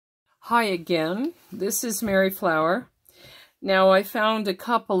Hi again, this is Mary Flower. Now I found a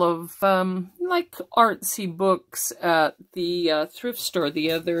couple of like artsy books at the thrift store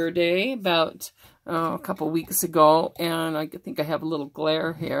the other day, about a couple weeks ago, and I think I have a little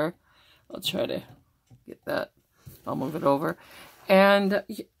glare here. I'll try to get that, I'll move it over. And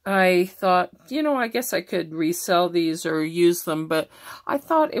I thought, I guess I could resell these or use them, but I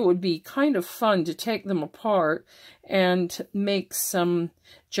thought it would be kind of fun to take them apart and make some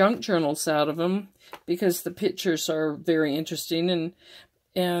junk journals out of them, because the pictures are very interesting,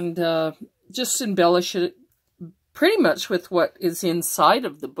 and just embellish it pretty much with what is inside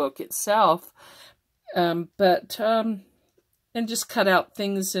of the book itself, and just cut out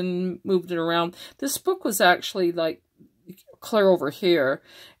things and moved it around. This book was actually like clear over here,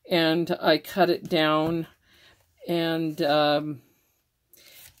 and I cut it down and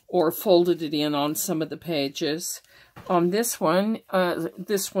or folded it in on some of the pages. On this one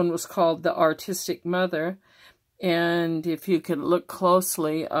was called The Artistic Mother, and if you could look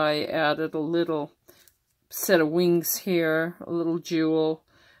closely, I added a little set of wings here, a little jewel,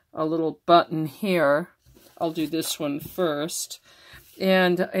 a little button here. I'll do this one first.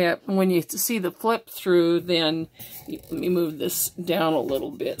 And when you see the flip through, then let me move this down a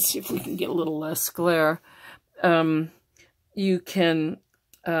little bit, see if we can get a little less glare. You can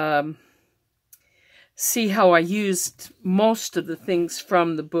see how I used most of the things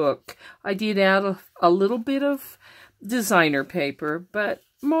from the book. I did add a little bit of designer paper, but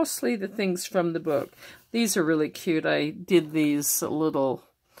mostly the things from the book. These are really cute. I did these little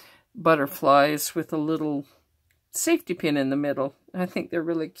butterflies with a little safety pin in the middle. I think they're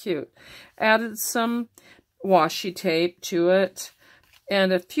really cute. Added some washi tape to it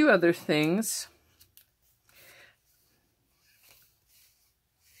and a few other things.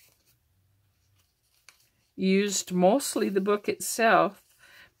 Used mostly the book itself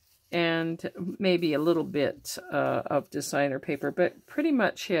and maybe a little bit of designer paper, but pretty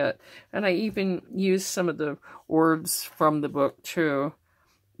much it. And I even used some of the words from the book too.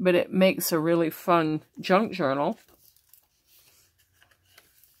 But it makes a really fun junk journal.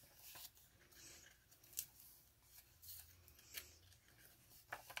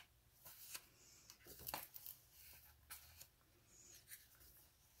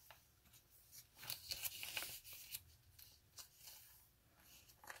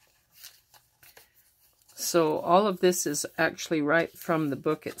 So all of this is actually right from the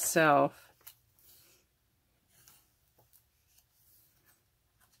book itself.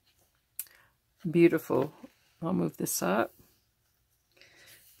 Beautiful. I'll move this up.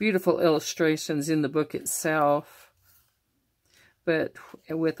 Beautiful illustrations in the book itself, but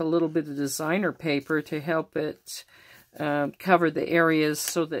with a little bit of designer paper to help it cover the areas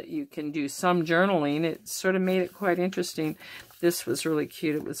so that you can do some journaling. It sort of made it quite interesting. This was really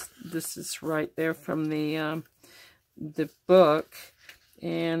cute. This is right there from the book,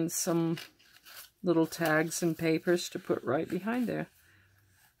 and some little tags and papers to put right behind there.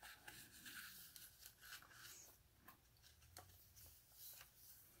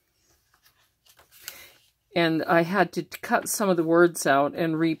 And I had to cut some of the words out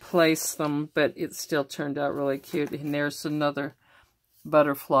and replace them, but it still turned out really cute. And there's another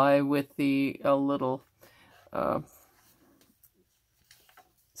butterfly with the little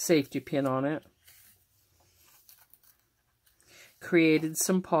safety pin on it. Created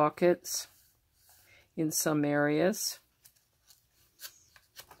some pockets in some areas.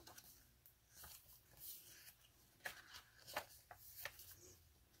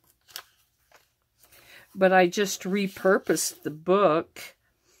 But I just repurposed the book.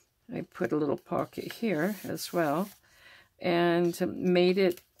 I put a little pocket here as well and made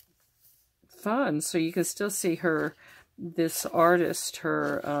it fun, so you can still see this artist,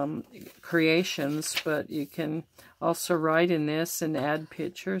 her creations, but you can also write in this and add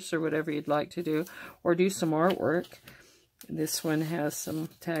pictures or whatever you'd like to do, or do some artwork. This one has some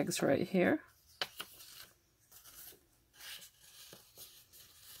tags right here.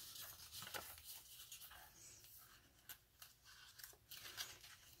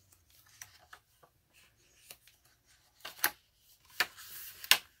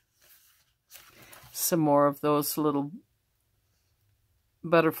 Some more of those little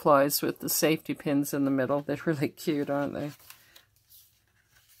butterflies with the safety pins in the middle. They're really cute, aren't they?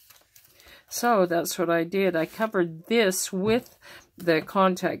 So that's what I did. I covered this with the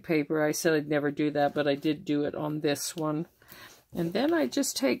contact paper. I said I'd never do that, but I did do it on this one. And then I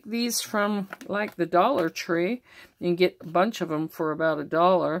just take these from like the Dollar Tree and get a bunch of them for about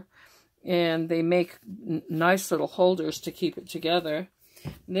 $1. And they make nice little holders to keep it together.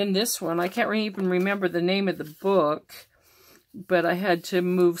 And then this one, I can't even remember the name of the book, but I had to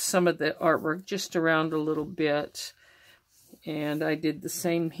move some of the artwork just around a little bit. And I did the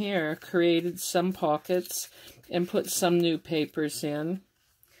same here, created some pockets and put some new papers in.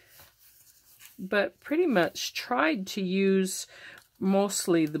 But pretty much tried to use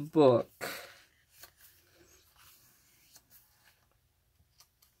mostly the book.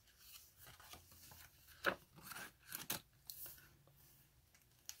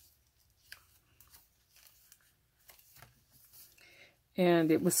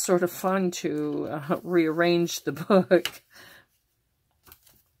 And it was sort of fun to rearrange the book.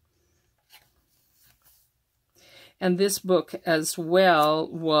 And this book as well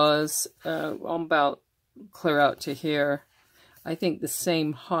was about clear out to here. I think the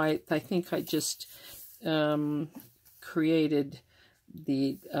same height. I think I just created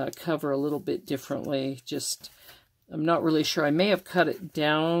the cover a little bit differently. I'm not really sure. I may have cut it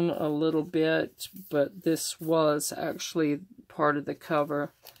down a little bit, but this was actually part of the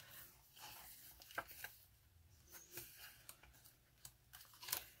cover.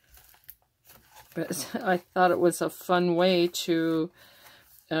 But I thought it was a fun way to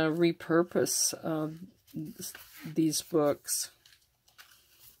repurpose these books.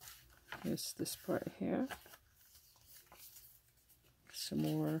 Here's this part here. Some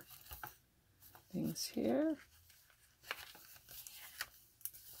more things here.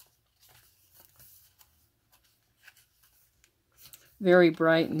 Very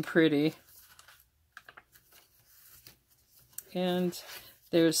bright and pretty. And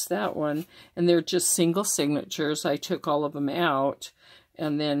there's that one. And they're just single signatures. I took all of them out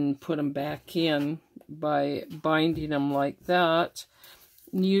and then put them back in by binding them like that.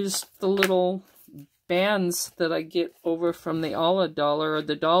 And used the little bands that I get over from the Olive Dollar or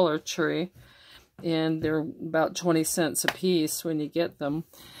the Dollar Tree. And they're about 20 cents a piece when you get them.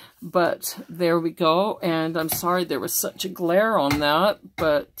 But there we go. And I'm sorry there was such a glare on that.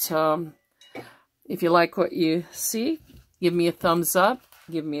 But if you like what you see, give me a thumbs up.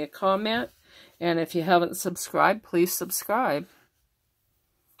 Give me a comment. And if you haven't subscribed, please subscribe.